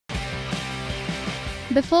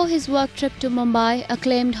Before his work trip to Mumbai,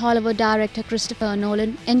 acclaimed Hollywood director Christopher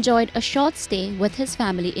Nolan enjoyed a short stay with his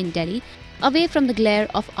family in Delhi, away from the glare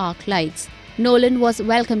of arc lights. Nolan was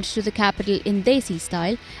welcomed to the capital in Desi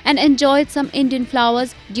style and enjoyed some Indian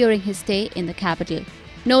flowers during his stay in the capital.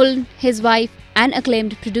 Nolan, his wife, and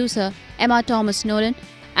acclaimed producer Emma Thomas Nolan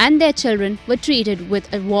and their children were treated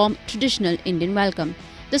with a warm, traditional Indian welcome,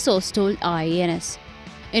 the source told IANS.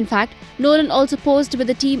 In fact, Nolan also posed with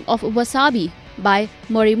the team of Wasabi by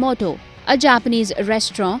Morimoto, a Japanese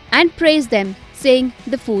restaurant, and praised them, saying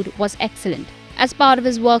the food was excellent. As part of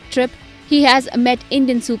his work trip, he has met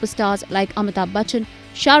Indian superstars like Amitabh Bachchan,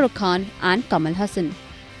 Shah Rukh and Kamal Haasan.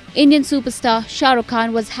 Indian superstar Shah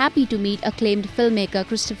Rukh was happy to meet acclaimed filmmaker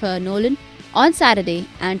Christopher Nolan on Saturday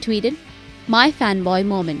and tweeted, "My fanboy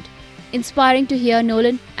moment." Inspiring to hear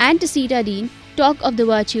Nolan and Tacita Dean talk of the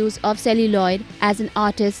virtues of celluloid as an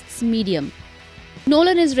artist's medium.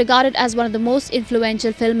 Nolan is regarded as one of the most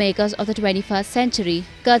influential filmmakers of the 21st century,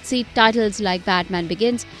 courtesy titles like Batman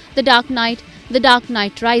Begins, The Dark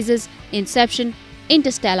Knight Rises, Inception,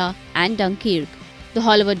 Interstellar and Dunkirk. The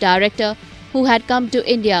Hollywood director, who had come to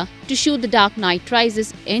India to shoot The Dark Knight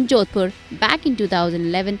Rises in Jodhpur back in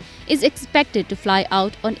 2011, is expected to fly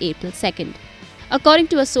out on April 2nd. According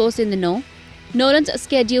to a source in the know, Nolan's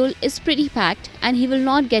schedule is pretty packed and he will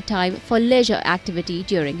not get time for leisure activity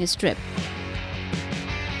during his trip.